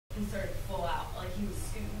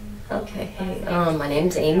Okay, hey, my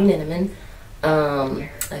name's Amy Ninneman. I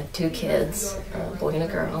have two kids, a boy and a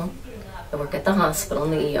girl. I work at the hospital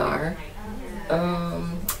in the ER.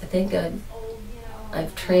 I think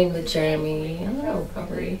I've trained with Jeremy, I don't know,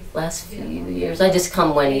 probably last few years. I just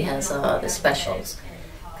come when he has the specials,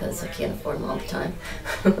 because I can't afford them all the time.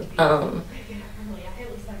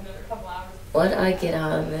 What I get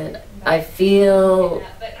out of it, I feel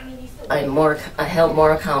I held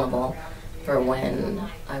more accountable for when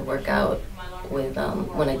I work out with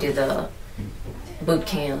when I do the boot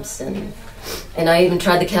camps, and I even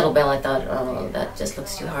tried the kettlebell. I thought, oh, that just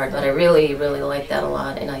looks too hard, but I really liked that a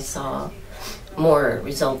lot, and I saw more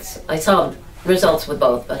results. I saw results with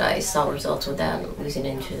both, but I saw results with that, losing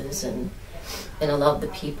inches, and I love the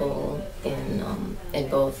people in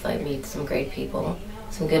both. I meet some great people,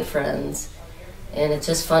 some good friends, and it's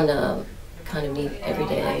just fun to kind of meet every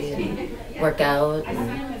day and work out,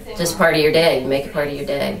 and just part of your day. You make it part of your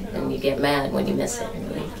day, and you get mad when you miss it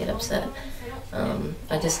and really get upset.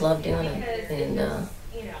 I just love doing it, and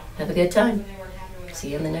have a good time. See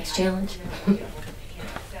you in the next challenge.